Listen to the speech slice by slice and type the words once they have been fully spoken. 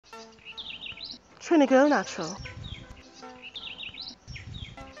Trini Girl Natural.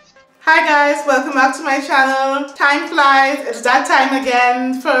 Hi guys, welcome back to my channel. Time flies, it's that time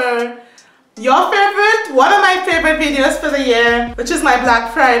again for your favorite, one of my favorite videos for the year, which is my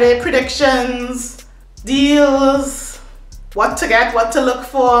Black Friday predictions, deals, what to get, what to look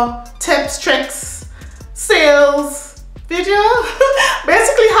for, tips, tricks, sales video.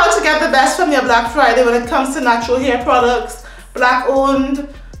 Basically how to get the best from your Black Friday when it comes to natural hair products, black owned,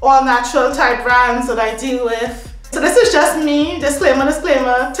 all natural type brands that I deal with. So this is just me, disclaimer,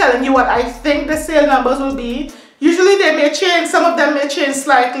 telling you what I think the sale numbers will be. Usually they may change, some of them may change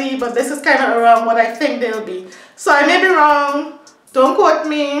slightly, but this is kind of around what I think they'll be. So I may be wrong, don't quote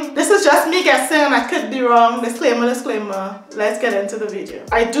me. This is just me guessing and I could be wrong. Disclaimer. Let's get into the video.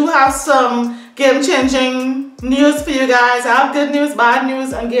 I do have some game-changing news for you guys. I have good news, bad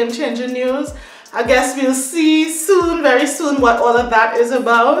news, and game-changing news. I guess we'll see soon, very soon, what all of that is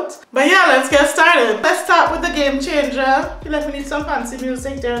about. But yeah, let's get started. Let's start with the game changer. I feel like we need some fancy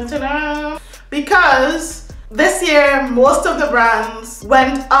music. Because this year, most of the brands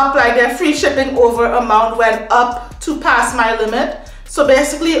went up, like their free shipping over amount went up to pass my limit. So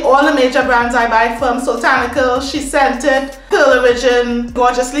basically, all the major brands I buy from, Soultanicals, She Sent It, Pearl Origin,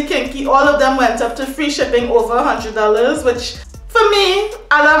 Gorgeously Kinky, all of them went up to free shipping over $100, which for me,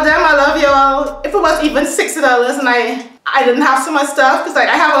 I love them, I love y'all. If it was even $60 and I didn't have so much stuff, because like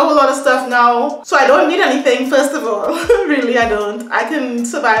I have a whole lot of stuff now, so I don't need anything, first of all. Really, I don't. I can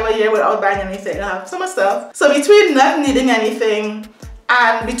survive a year without buying anything. I have so much stuff. So between not needing anything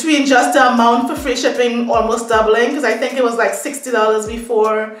and between just the amount for free shipping almost doubling, because I think it was like $60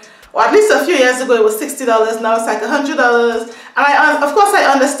 before, or at least a few years ago it was $60, now it's like $100. And of course I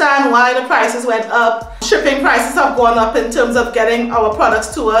understand why the prices went up. Shipping prices have gone up in terms of getting our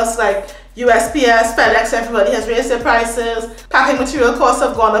products to us, like USPS, FedEx, everybody has raised their prices. Packing material costs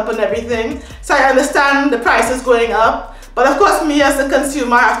have gone up and everything. So I understand the prices going up. But of course me as a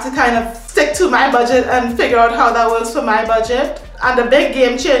consumer, I have to kind of stick to my budget and figure out how that works for my budget. And the big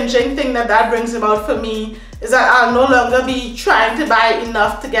game-changing thing that brings about for me is that I'll no longer be trying to buy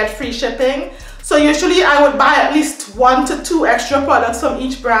enough to get free shipping. So usually I would buy at least 1 to 2 extra products from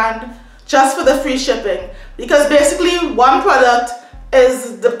each brand just for the free shipping. Because basically one product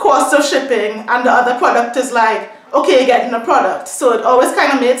is the cost of shipping and the other product is like, okay, you're getting a product. So it always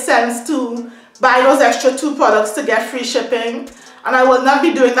kind of made sense to buy those extra 2 products to get free shipping. And I will not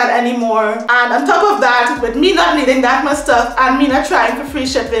be doing that anymore. And on top of that, with me not needing that much stuff and me not trying for free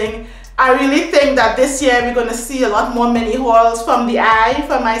shipping, I really think that this year we're going to see a lot more mini hauls from the eye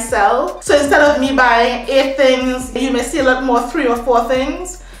for myself. So instead of me buying 8 things, you may see a lot more 3 or 4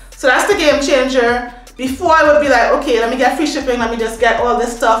 things. So that's the game changer. Before I would be like, okay, let me get free shipping, let me just get all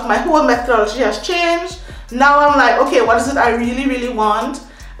this stuff. My whole methodology has changed. Now I'm like, okay, what is it I really want?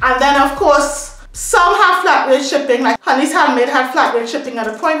 And then of course, some have flat rate shipping, like Honey's Handmade had flat rate shipping at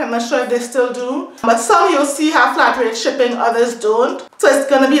a point. I'm not sure if they still do. But some you'll see have flat rate shipping, others don't. So it's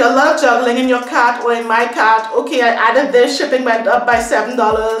going to be a lot of juggling in your cart or in my cart. Okay, I added this, shipping went up by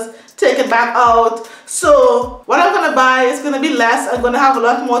 $7, take it back out. So what I'm going to buy is going to be less. I'm going to have a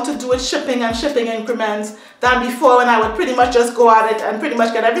lot more to do with shipping and shipping increments than before, when I would pretty much just go at it and pretty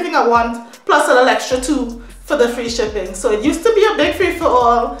much get everything I want, plus a little extra too for the free shipping. So it used to be a big free for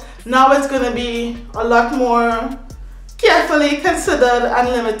all. Now it's going to be a lot more carefully considered and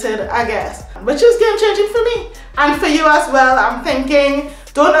limited, I guess, which is game changing for me and for you as well. I'm thinking,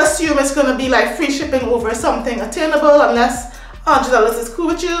 don't assume it's going to be like free shipping over something attainable unless $100 is cool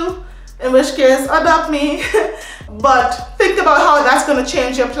with you, in which case adopt me. But think about how that's going to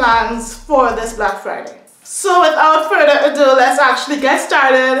change your plans for this Black Friday. So without further ado, let's actually get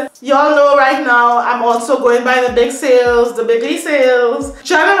started. Y'all know right now I'm also going by the big sales, the bigly sales.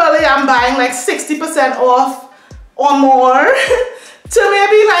 Generally I'm buying like 60% off or more to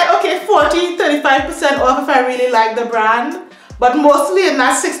maybe like, okay, 40-35% off if I really like the brand. But mostly in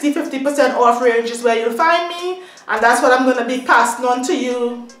that 60-50% off range is where you'll find me. And that's what I'm going to be passing on to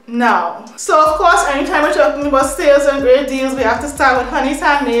you now. So of course, anytime we're talking about sales and great deals, we have to start with Honey's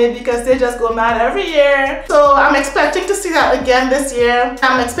Handmade because they just go mad every year. So I'm expecting to see that again this year.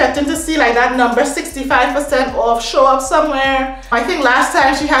 I'm expecting to see like that number 65% off show up somewhere. I think last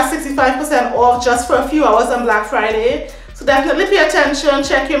time she had 65% off just for a few hours on Black Friday. So definitely pay attention,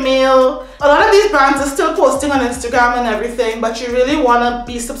 check your mail. A lot of these brands are still posting on Instagram and everything, but you really want to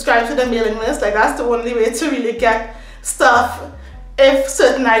be subscribed to the mailing list. Like that's the only way to really get stuff if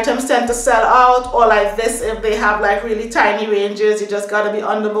certain items tend to sell out, or like this, if they have like really tiny ranges, you just got to be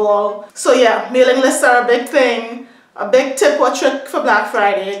on the ball. So yeah, mailing lists are a big thing. A big tip or trick for Black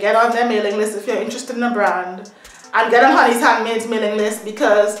Friday: get on their mailing list if you're interested in a brand, and get on Honey's Handmade's mailing list,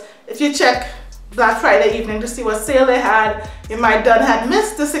 because if you check Black Friday evening to see what sale they had. You might done had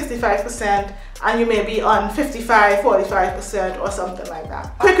missed the 65% and you may be on 55, 45% or something like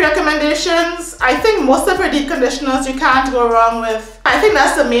that. Quick recommendations. I think most of her deep conditioners you can't go wrong with. I think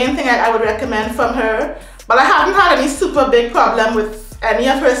that's the main thing I would recommend from her. But I haven't had any super big problem with any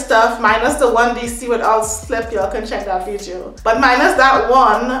of her stuff, minus the one DC without slip. Y'all can check that video. But minus that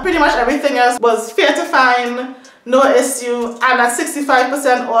one, pretty much everything else was fair to find, no issue. And at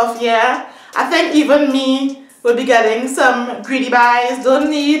 65% off, yeah, I think even me will be getting some greedy buys. Don't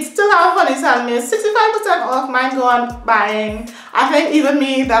need, still have Honey's Handmade, 65% off, might go on buying. I think even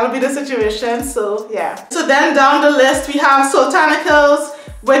me, that'll be the situation, so yeah. So then down the list, we have Soultanicals,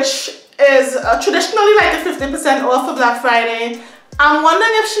 which is traditionally like a 50% off for Black Friday. I'm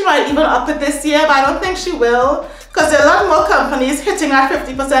wondering if she might even up it this year, but I don't think she will, because there are a lot more companies hitting that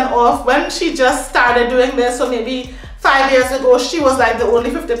 50% off. When she just started doing this, so maybe 5 years ago, she was like the only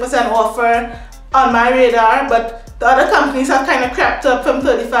 50% offer on my radar, but the other companies have kind of crept up from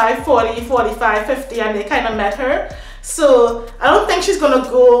 35, 40, 45, 50, and they kind of met her. So I don't think she's gonna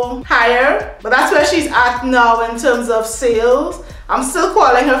go higher, but that's where she's at now in terms of sales. I'm still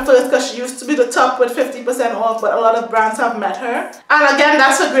calling her first because she used to be the top with 50% off, but a lot of brands have met her. And again,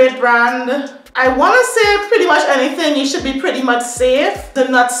 that's a great brand. I want to say pretty much anything, you should be pretty much safe. The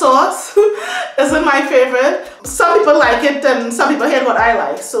nut sauce isn't my favorite. Some people like it and some people hate what I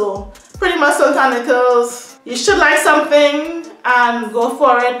like. So pretty much Soultanicals, you should like something and go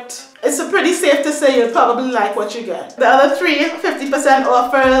for it. It's pretty safe to say you'll probably like what you get. The other three 50%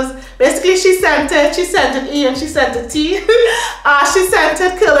 offers, basically she sent it E and she sent it T. She sent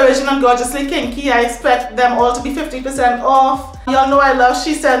it Curl Original Gorgeously Kinky. I expect them all to be 50% off. Y'all know I love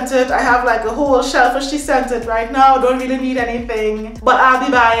She Sent It. I have like a whole shelf of She Sent It right now. Don't really need anything, but I'll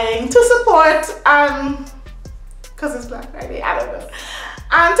be buying to support and because it's Black Friday, I don't know.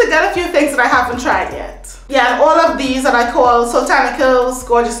 And to get a few things that I haven't tried yet. Yeah, and all of these that I call Soultanicals,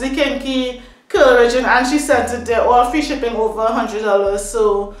 Gorgeously Kinky, Curl Original, and She Sent It, they're all free shipping over $100.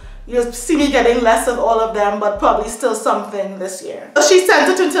 So you'll see me getting less of all of them, but probably still something this year. So She Sent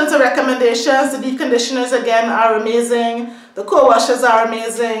It in terms of recommendations. The deep conditioners again are amazing. The co-washes are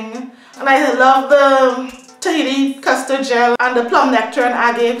amazing. And I love the Tahiti custard gel and the plum nectar and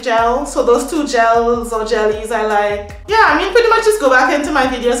agave gel. So those two gels or jellies I like. Yeah, I mean pretty much just go back into my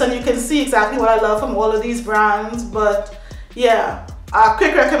videos and you can see exactly what I love from all of these brands. But yeah,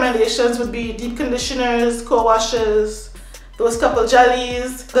 quick recommendations would be deep conditioners, co-washes, those couple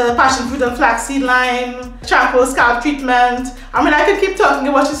jellies, the passion fruit and flaxseed line, shampoo, scalp treatment. I mean I could keep talking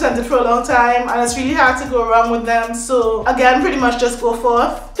about She Sent It for a long time and it's really hard to go wrong with them. So again, pretty much just go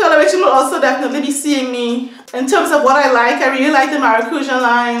forth. Curl Original will also definitely be seeing me. In terms of what I like, I really like the Maracuja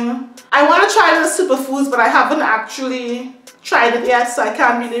line. I want to try the superfoods, but I haven't actually tried it yet, so I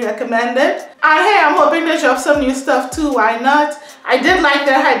can't really recommend it. And hey, I'm hoping they drop some new stuff too, why not? I did like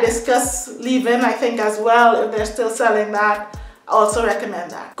their hibiscus leave-in, I think, as well. If they're still selling that, I also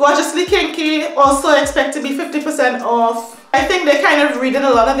recommend that. Gorgeously Kinky, also expect to be 50% off. I think they kind of redid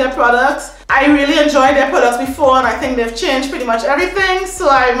a lot of their products. I really enjoyed their products before and I think they've changed pretty much everything, so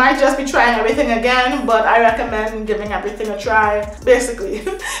I might just be trying everything again, but I recommend giving everything a try, basically.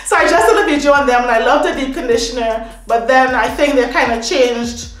 So I just did a video on them and I love the deep conditioner, but then I think they've kind of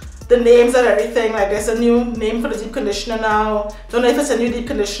changed the names of everything. Like there's a new name for the deep conditioner now. Don't know if it's a new deep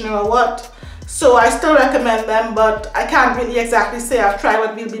conditioner or what. So I still recommend them, but I can't really exactly say I've tried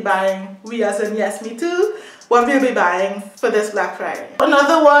what we'll be buying. We as in yes, me too. What we'll be buying for this Black Friday.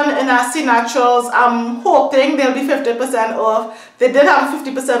 Another one in Nasty Naturals, I'm hoping they'll be 50% off. They did have a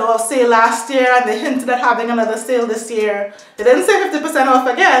 50% off sale last year and they hinted at having another sale this year. They didn't say 50% off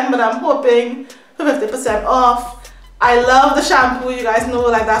again, but I'm hoping for 50% off. I love the shampoo, you guys know,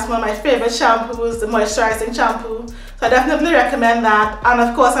 like that's one of my favorite shampoos, the moisturizing shampoo. So I definitely recommend that. And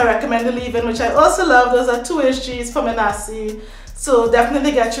of course I recommend the leave-in, which I also love. Those are 2 HGs from Nasty. So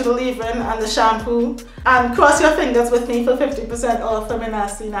definitely get you the leave-in and the shampoo. And cross your fingers with me for 50% off from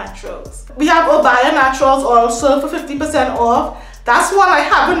Nasty Naturals. We have Obaya Naturals also for 50% off. That's one I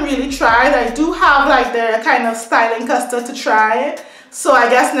haven't really tried. I do have like their kind of styling custard to try. So I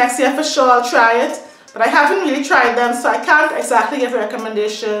guess next year for sure I'll try it. But I haven't really tried them, so I can't exactly give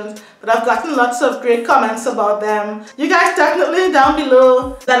recommendations, but I've gotten lots of great comments about them. You guys definitely down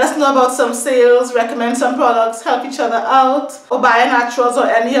below let us know about some sales, recommend some products, help each other out. Obaya Naturals or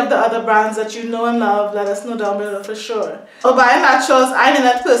any of the other brands that you know and love, let us know down below for sure. Obaya Naturals, I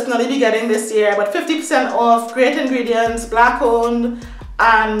didn't personally be getting this year, but 50% off, great ingredients, black owned,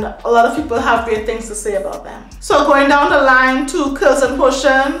 and a lot of people have great things to say about them. So going down the line to Curls and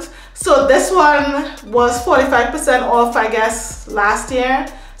Potions. So this one was 45% off, I guess, last year.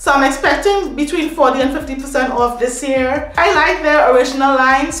 So I'm expecting between 40 and 50% off this year. I like their original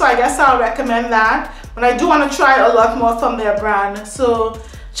line, so I guess I'll recommend that. But I do want to try a lot more from their brand. So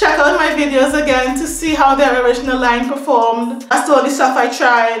check out my videos again to see how their original line performed. That's the only stuff I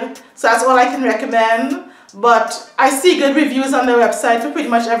tried, so that's all I can recommend. But I see good reviews on their website for pretty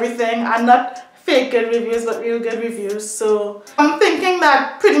much everything, and not fake good reviews, but real good reviews. So I'm thinking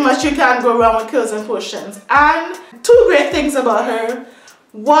that pretty much you can't go wrong with Curls and Potions. And two great things about her.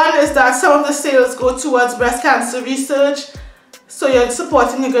 One is that some of the sales go towards breast cancer research, so you're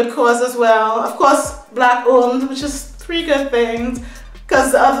supporting a good cause as well. Of course, Black owned, which is three good things.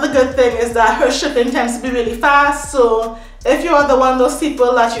 Because the other good thing is that her shipping tends to be really fast. So if you are the one of those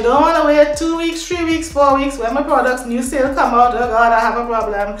people that you don't want to wait 2 weeks, 3 weeks, 4 weeks, when my products new sale come out, oh god, I have a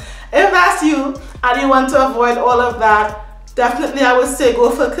problem. If that's you and you want to avoid all of that, definitely I would say go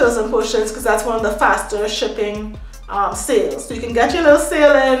for Curls and Potions, because that's one of the faster shipping sales. So you can get your little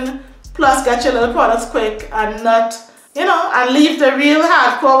sale in, plus get your little products quick, and not, you know, and leave the real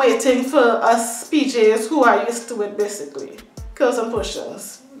hardcore waiting for us PJs who are used to it basically. Curls and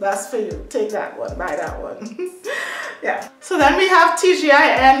Potions, that's for you. Take that one, buy that one. Yeah. So then we have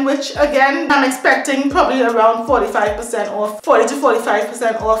TGIN, which again I'm expecting probably around 45% off, 40 to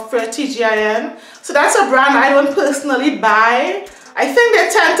 45% off for TGIN. So that's a brand I don't personally buy. I think they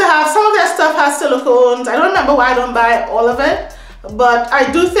tend to have, some of their stuff has silicones. I don't remember why I don't buy all of it, but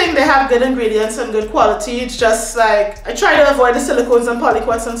I do think they have good ingredients and good quality. It's just like, I try to avoid the silicones and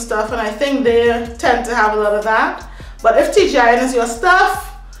polyquats and stuff, and I think they tend to have a lot of that. But if TGIN is your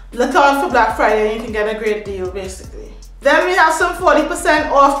stuff, look out for Black Friday and you can get a great deal basically. Then we have some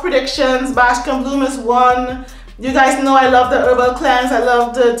 40% off predictions. Bask and Bloom is one. You guys know I love the herbal cleanse. I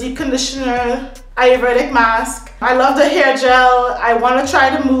love the deep conditioner, Ayurvedic mask. I love the hair gel. I want to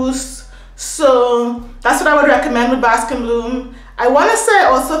try the mousse. So that's what I would recommend with Bask and Bloom. I want to say I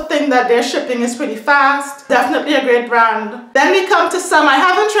also think that their shipping is pretty fast. Definitely a great brand. Then we come to some I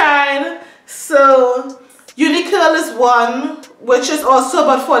haven't tried. So Uniqurl is one, which is also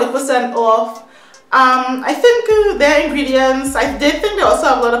about 40% off. I think their ingredients, I did think they also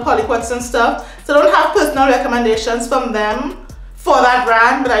have a lot of polyquats and stuff. So I don't have personal recommendations from them for that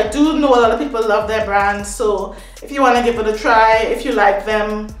brand, but I do know a lot of people love their brand. So if you want to give it a try, if you like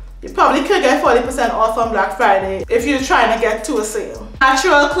them, you probably could get 40% off on Black Friday if you're trying to get to a sale.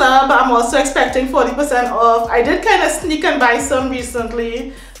 Natural Club, I'm also expecting 40% off. I did kind of sneak and buy some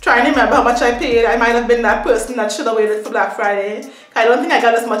recently, trying to remember how much I paid. I might have been that person that should have waited for Black Friday. I don't think I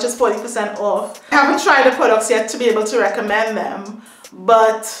got as much as 40% off. I haven't tried the products yet to be able to recommend them,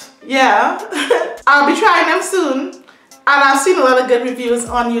 but yeah, I'll be trying them soon. And I've seen a lot of good reviews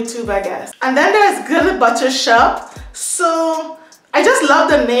on YouTube, I guess. And then there's Good Butter Shop. So I just love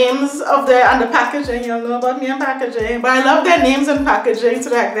the names of their and the packaging. You'll know about me and packaging, but I love their names and packaging.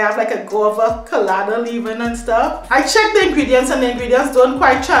 So like they have like a guava colada leave-in and stuff. I checked the ingredients and the ingredients don't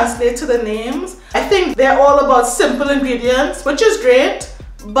quite translate to the names. I think they're all about simple ingredients, which is great.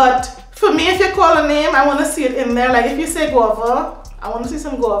 But for me, if you call a name, I want to see it in there. Like if you say guava, I want to see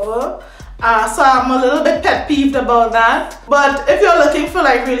some guava. So I'm a little bit pet peeved about that. But if you're looking for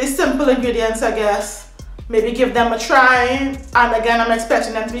like really simple ingredients, I guess maybe give them a try. And again, I'm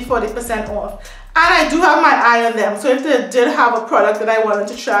expecting them to be 40% off. And I do have my eye on them. So if they did have a product that I wanted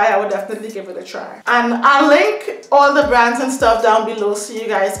to try, I would definitely give it a try. And I'll link all the brands and stuff down below so you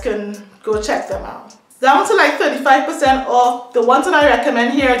guys can go check them out. Down to like 35% off. The ones that I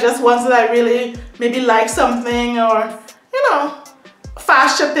recommend here are just ones that I really maybe like something, or, you know,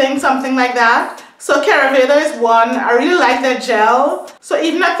 fast shipping, something like that. So Keraveda is one. I really like their gel. So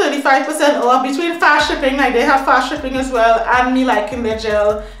even at 35% off, between fast shipping, like they have fast shipping as well, and me liking their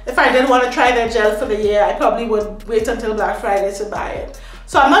gel, if I did want to try their gel for the year, I probably would wait until Black Friday to buy it.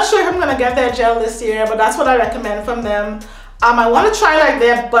 So I'm not sure if I'm going to get their gel this year, but that's what I recommend from them. I want to try like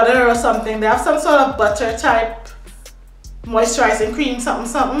their butter or something. They have some sort of butter type moisturizing cream,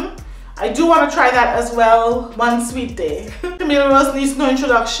 something. I do want to try that as well one sweet day. Camille Rose needs no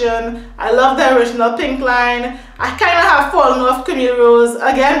introduction. I love the original pink line. I kind of have fallen off Camille Rose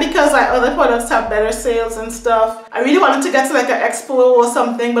again because like other products have better sales and stuff. I really wanted to get to like an expo or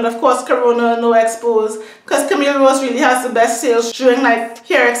something, but of course Corona, no expos, because Camille Rose really has the best sales during like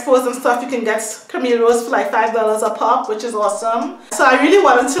hair expos and stuff. You can get Camille Rose for like $5 a pop, which is awesome. So I really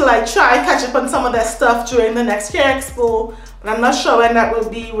wanted to like try catch up on some of their stuff during the next hair expo. And I'm not sure when that will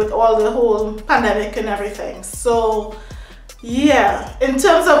be with all the whole pandemic and everything. So yeah, in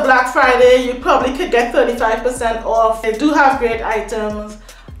terms of Black Friday, you probably could get 35% off. They do have great items.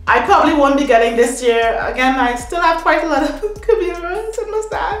 I probably won't be getting this year. Again, I still have quite a lot of Camille Rose and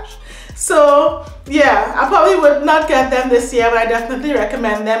mustache. So yeah, I probably would not get them this year, but I definitely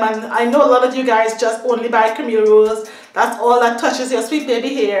recommend them. And I know a lot of you guys just only buy Camille Rose. That's all that touches your sweet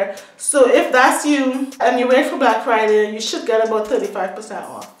baby hair. So if that's you and you wait for Black Friday, you should get about 35%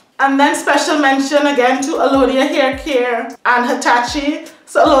 off. And then special mention again to Alodia Hair Care and Hitachi.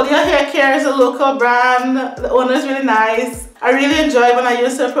 So Alodia Hair Care is a local brand. The owner is really nice. I really enjoy when I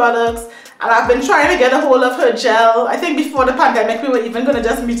use her products. And I've been trying to get a hold of her gel. I think before the pandemic we were even going to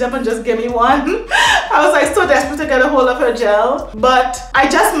just meet up and just give me one. I was like so desperate to get a hold of her gel. But I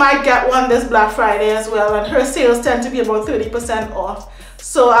just might get one this Black Friday as well. And her sales tend to be about 30% off.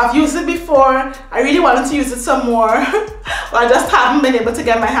 So I've used it before. I really wanted to use it some more. But I just haven't been able to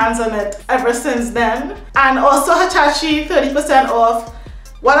get my hands on it ever since then. And also Hitachi, 30% off.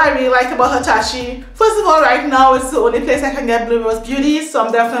 What I really like about Hitachi, first of all, right now it's the only place I can get Blue Roze Beauty, so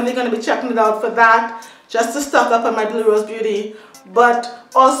I'm definitely going to be checking it out for that, just to stock up on my Blue Roze Beauty. But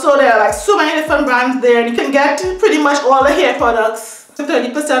also there are like so many different brands there, and you can get pretty much all the hair products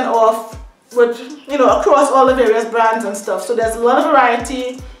 30% off with, you know, across all the various brands and stuff. So there's a lot of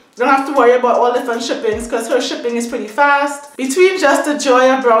variety. You don't have to worry about all different shippings because her shipping is pretty fast. Between just the joy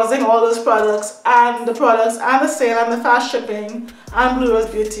of browsing all those products and the sale and the fast shipping and Blue Roze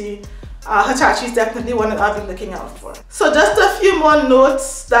Beauty, Hitachi is definitely one that I'll be looking out for. So just a few more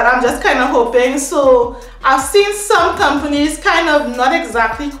notes that I'm just kind of hoping. So I've seen some companies kind of not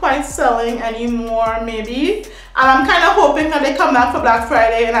exactly quite selling anymore maybe. And I'm kind of hoping that they come back for Black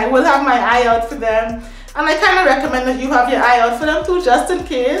Friday and I will have my eye out for them. And I kind of recommend that you have your eye out for them too, just in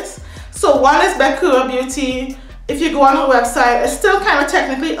case. So one is Bekura Beauty. If you go on her website, it's still kind of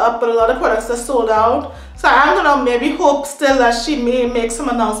technically up, but a lot of products are sold out. So I'm gonna maybe hope still that she may make some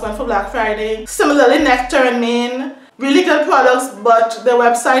announcement for Black Friday. Similarly, Nectar and Maine, really good products, but their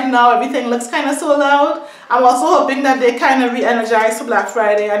website now, everything looks kind of sold out. I'm also hoping that they kind of re-energize for Black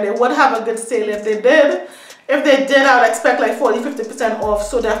Friday and they would have a good sale if they did. If they did, I would expect like 40–50% off,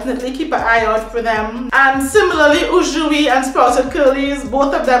 so definitely keep an eye out for them. And similarly, Ujui and Sprouted Curlies,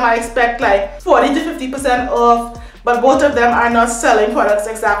 both of them I expect like 40–50% off, but both of them are not selling products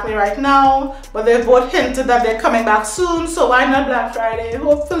exactly right now. But they both hinted that they're coming back soon, so why not Black Friday?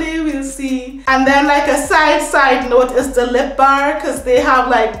 Hopefully, we'll see. And then like a side note is the lip bar, because they have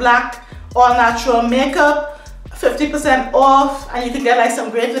like black all-natural makeup. 50% off, and you can get like some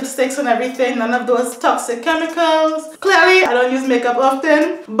great lipsticks and everything, none of those toxic chemicals. Clearly I don't use makeup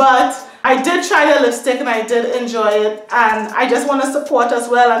often, but I did try the lipstick and I did enjoy it, and I just want to support as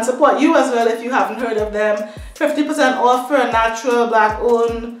well and support you as well if you haven't heard of them. 50% off for a natural black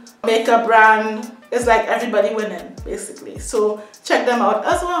owned makeup brand is like everybody winning basically, so check them out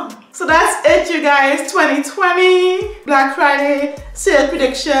as well. So that's it you guys, 2020 Black Friday sale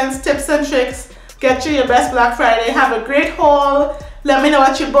predictions, tips and tricks. Get you your best Black Friday. Have a great haul. Let me know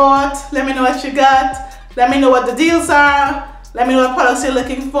what you bought. Let me know what you got. Let me know what the deals are. Let me know what products you're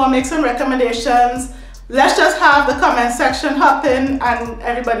looking for. Make some recommendations. Let's just have the comment section hopping and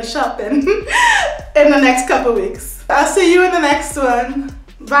everybody shopping in the next couple weeks. I'll see you in the next one.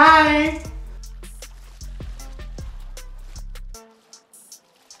 Bye.